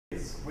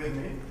with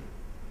me,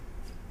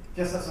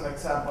 just as an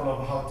example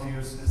of how to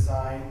use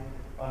design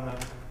on a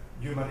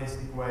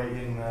humanistic way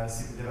in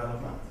city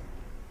development.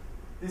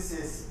 This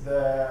is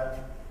the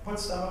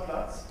Potsdamer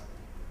Platz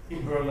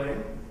in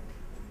Berlin,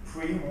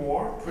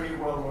 pre-war,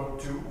 pre-World War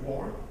II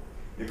war.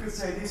 You could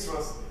say this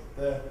was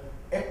the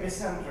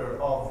epicenter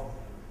of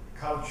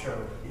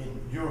culture in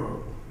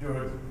Europe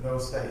during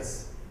those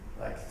days.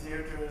 Like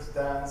theaters,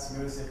 dance,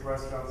 music,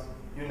 restaurants,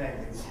 you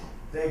name it.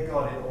 They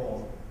got it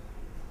all.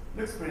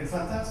 Looks pretty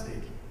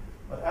fantastic.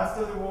 But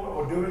after the war,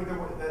 or during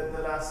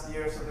the last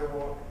years of the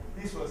war,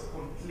 this was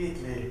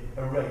completely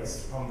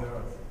erased from the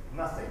earth.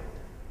 Nothing.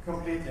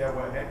 Completely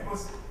away. And it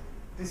was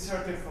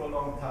deserted for a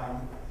long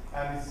time,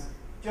 and it's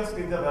just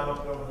been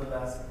developed over the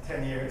last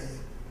 10 years.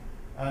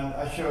 And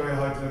I show you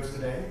how it looks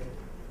today.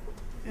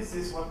 This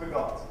is what we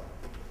got.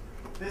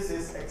 This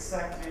is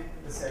exactly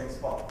the same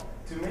spot.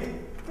 To me,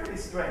 pretty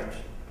strange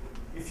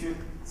if you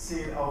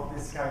see it out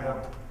this kind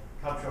of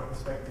cultural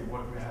perspective,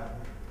 what we have.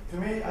 To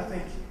me, I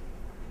think,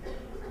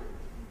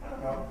 I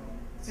don't know,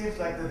 seems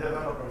like the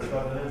developers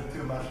got a little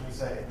too much to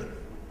say.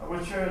 I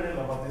will share a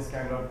little about this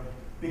kind of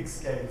big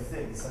scale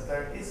things, that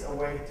there is a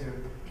way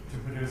to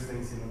produce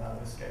things in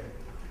another scale.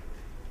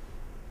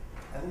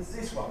 And it's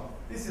this one.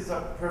 This is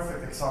a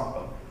perfect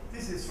example.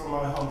 This is from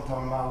my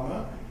hometown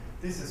Malmö.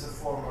 This is a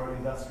former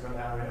industrial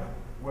area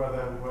where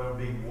there were a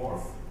big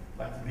wharf,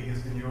 like the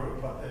biggest in Europe,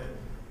 but they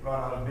ran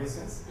out of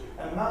business.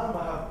 And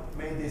Malmö have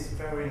made this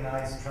very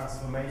nice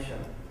transformation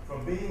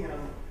from being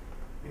an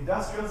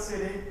industrial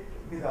city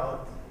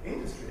without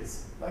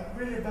industries, like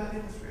really bad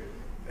industry,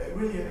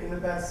 really in a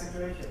bad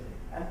situation,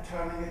 and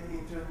turning it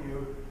into a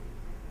new,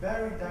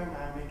 very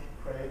dynamic,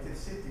 creative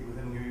city with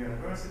a new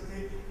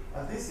university.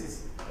 And this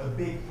is a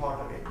big part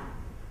of it.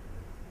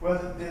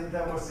 Well,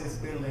 there was this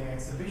building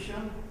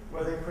exhibition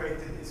where they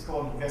created, it's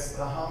called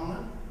Västra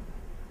Hamnen,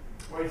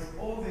 where it's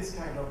all these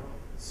kind of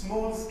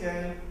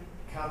small-scale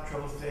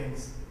cultural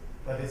things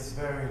that is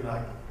very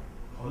like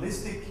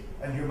holistic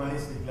and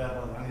humanistic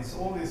level, and it's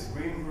all these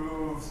green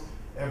roofs,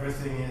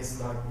 everything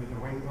is like with the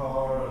wind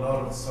power, a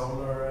lot of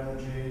solar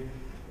energy,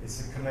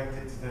 it's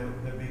connected to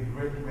the big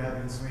grid we have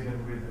in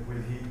Sweden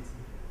with heat,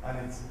 and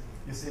it's,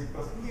 you see,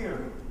 because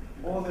here,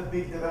 all the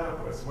big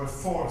developers were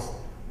forced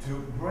to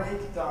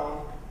break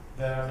down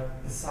the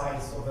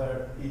size of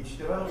each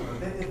development.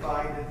 They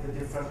divided the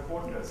different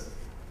quarters.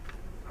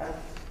 And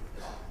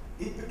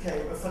it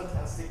became a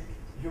fantastic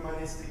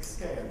humanistic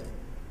scale.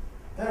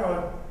 There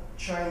are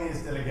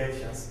Chinese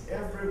delegations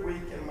every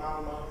week in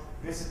Malmö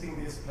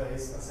visiting this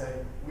place and say,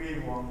 we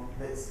want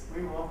this.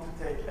 We want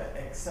to take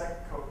an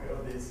exact copy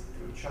of this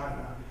to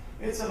China.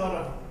 It's a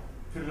lot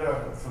to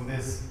learn from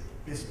this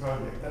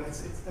project, and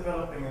it's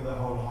developing in the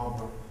whole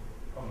harbor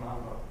of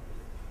Malmö.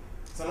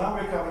 So now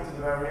we're coming to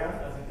the very end.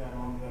 I think I'm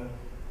on the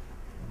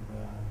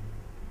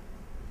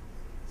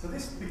so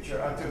this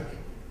picture I took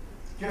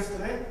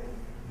yesterday,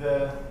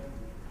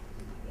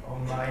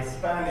 on my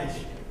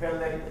Spanish,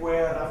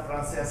 Pelecuera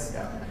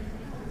Francesca.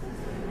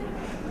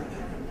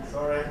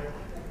 Sorry.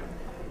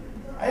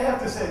 I have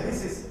to say,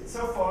 this is,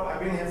 so far, I've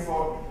been here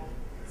for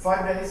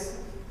 5 days.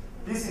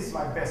 This is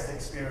my best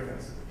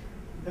experience.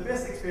 The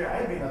best experience,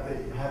 I've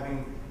been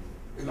having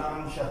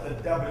lunch at the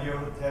W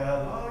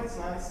Hotel. Oh, it's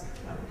nice.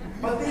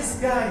 But these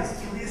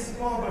guys in this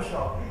barber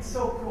shop, it's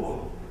so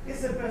cool.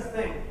 It's the best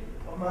thing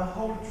of my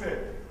whole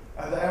trip.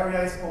 And the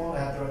area is called, I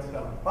have to write it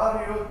down,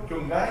 Barrio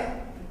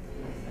Jungay.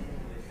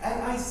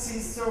 And I see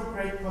so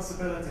great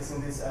possibilities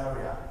in this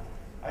area.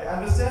 I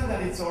understand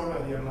that it's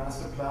already a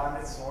master plan,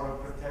 it's sort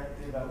of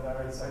protected, and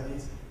there is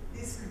ideas.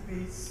 This could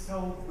be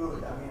so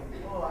good. I mean,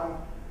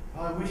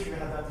 I wish we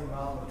had that in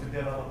Malmö to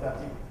develop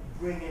that. You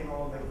bring in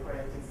all the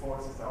creative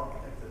forces, the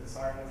architects, the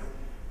designers,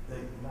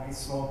 the nice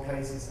small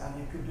places, and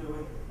you could do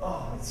it.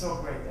 Oh, it's so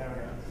great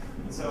area.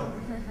 So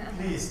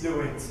please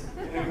do it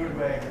in a good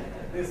way.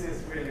 This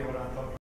is really what I'm talking about.